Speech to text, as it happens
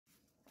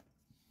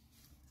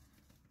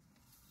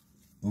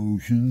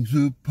Oceans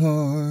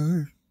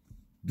apart,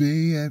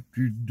 day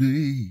after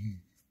day,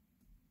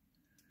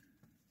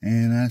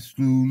 and I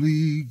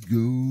slowly go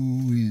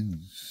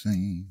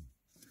insane.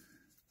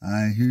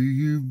 I hear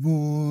your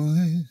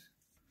voice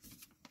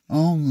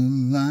on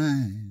the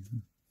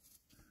line,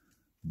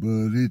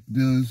 but it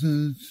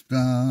doesn't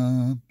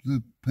stop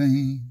the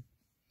pain.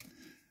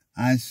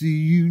 I see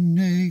you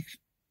next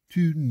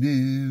to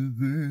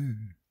never.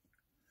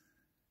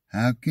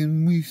 How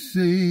can we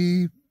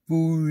say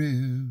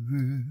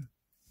forever?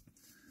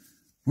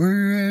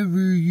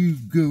 Wherever you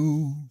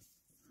go,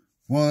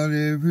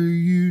 whatever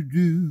you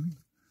do,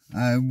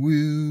 I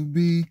will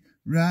be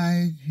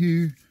right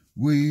here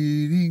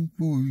waiting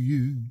for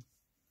you.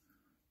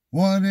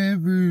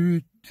 Whatever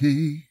it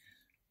takes,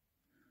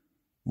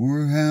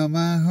 or how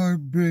my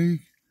heart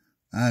breaks,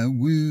 I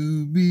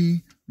will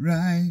be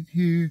right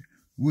here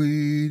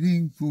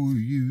waiting for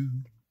you.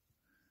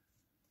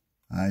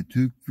 I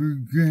took for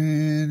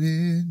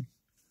granted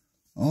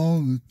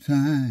all the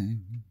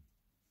time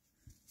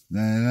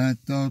that I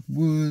thought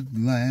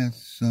would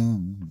last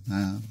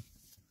somehow.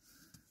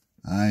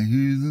 I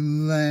hear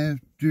the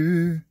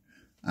laughter,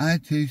 I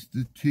taste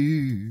the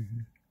tears,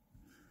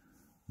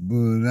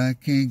 but I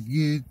can't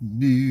get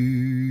near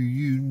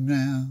you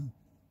now.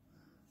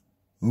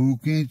 Oh,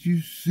 can't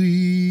you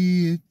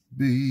see it,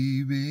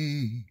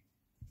 baby?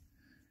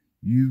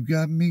 You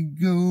got me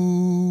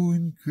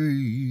going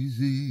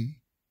crazy.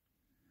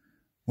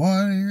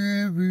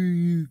 Wherever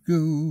you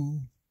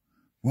go,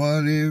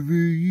 whatever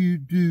you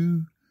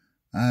do,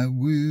 I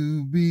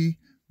will be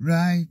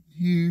right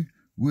here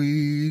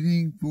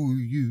waiting for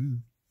you.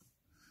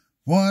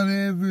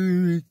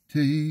 Whatever it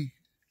takes,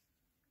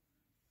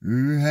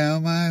 or how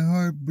my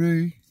heart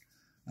breaks,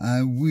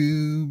 I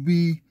will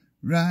be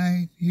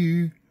right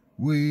here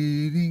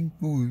waiting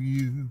for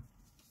you.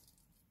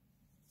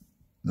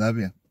 Love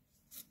ya.